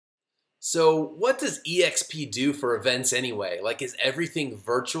So, what does EXP do for events anyway? Like, is everything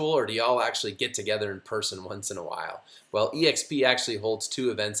virtual or do y'all actually get together in person once in a while? Well, EXP actually holds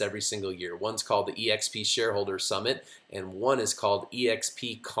two events every single year. One's called the EXP Shareholder Summit, and one is called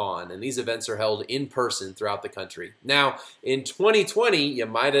EXP Con. And these events are held in person throughout the country. Now, in 2020, you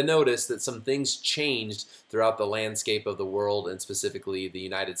might have noticed that some things changed throughout the landscape of the world and specifically the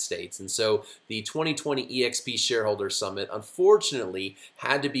United States. And so the 2020 EXP Shareholder Summit unfortunately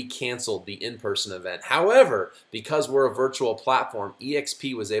had to be canceled, the in-person event. However, because we're a virtual platform,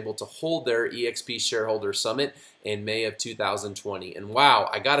 EXP was able to hold their EXP Shareholder Summit in May of 2020. And wow,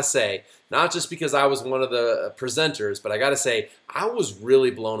 I gotta say, not just because I was one of the presenters, but I gotta say, I was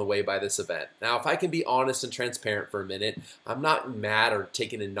really blown away by this event. Now, if I can be honest and transparent for a minute, I'm not mad or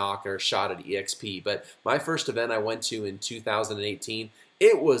taking a knock or a shot at EXP, but my first event I went to in 2018,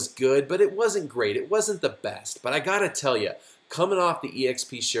 it was good, but it wasn't great. It wasn't the best. But I gotta tell you, coming off the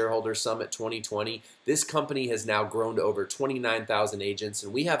EXP Shareholder Summit 2020, this company has now grown to over 29,000 agents,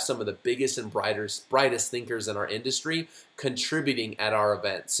 and we have some of the biggest and brightest thinkers in our industry contributing at our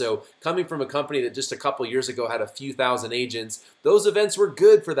event. So coming from a company that just a couple years ago had a few thousand agents, those events were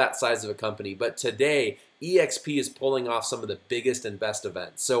good for that size of a company. But today, EXP is pulling off some of the biggest and best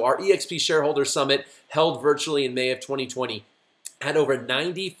events. So our EXP Shareholder Summit, held virtually in May of 2020, had over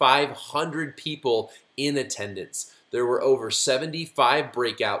 9,500 people in attendance. There were over 75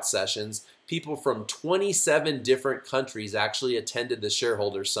 breakout sessions. People from 27 different countries actually attended the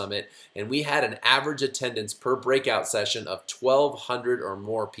Shareholder Summit, and we had an average attendance per breakout session of 1,200 or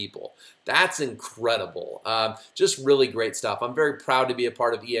more people. That's incredible. Just really great stuff. I'm very proud to be a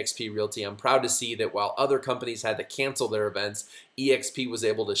part of EXP Realty. I'm proud to see that while other companies had to cancel their events, EXP was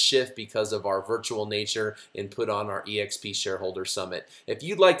able to shift because of our virtual nature and put on our EXP Shareholder Summit. If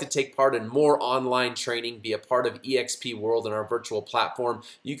you'd like to take part in more online training, be a part of EXP World and our virtual platform,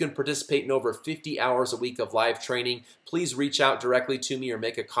 you can participate in over 50 hours a week of live training. Please reach out directly to me or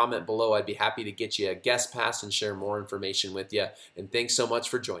make a comment below. I'd be happy to get you a guest pass and share more information with you. And thanks so much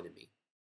for joining me.